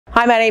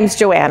Hi, my name is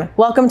Joanne.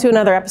 Welcome to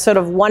another episode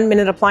of 1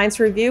 Minute Appliance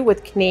Review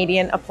with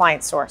Canadian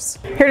Appliance Source.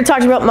 Here to talk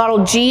to you about model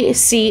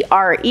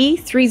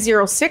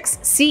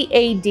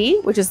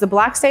GCRE306CAD, which is the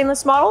black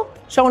stainless model,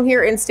 shown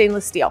here in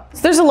stainless steel.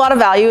 So there's a lot of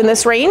value in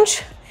this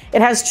range.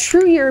 It has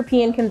true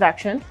European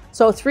convection,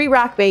 so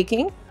 3-rack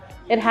baking.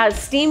 It has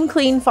steam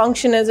clean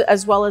function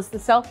as well as the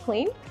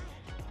self-clean.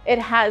 It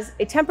has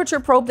a temperature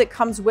probe that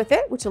comes with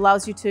it, which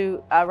allows you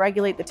to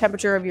regulate the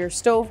temperature of your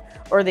stove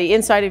or the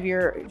inside of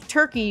your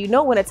turkey. You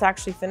know when it's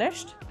actually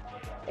finished.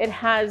 It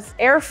has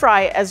air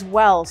fry as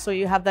well. So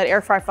you have that air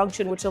fry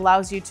function, which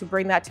allows you to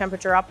bring that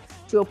temperature up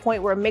to a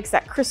point where it makes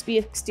that crispy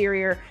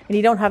exterior and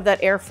you don't have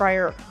that air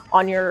fryer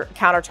on your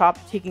countertop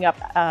taking up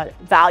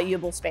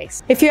valuable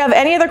space. If you have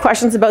any other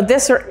questions about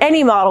this or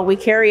any model we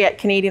carry at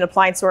Canadian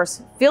Appliance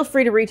Source, feel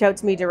free to reach out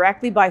to me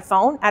directly by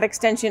phone at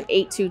extension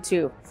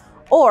 822.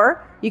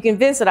 Or you can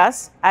visit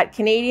us at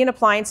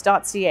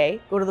canadianappliance.ca,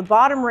 go to the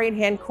bottom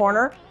right-hand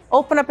corner,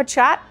 open up a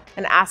chat,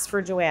 and ask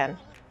for Joanne.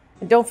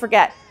 And don't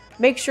forget,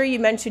 make sure you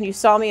mention you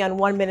saw me on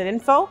 1 Minute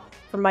Info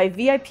for my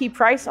VIP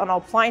price on all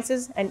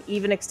appliances and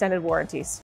even extended warranties.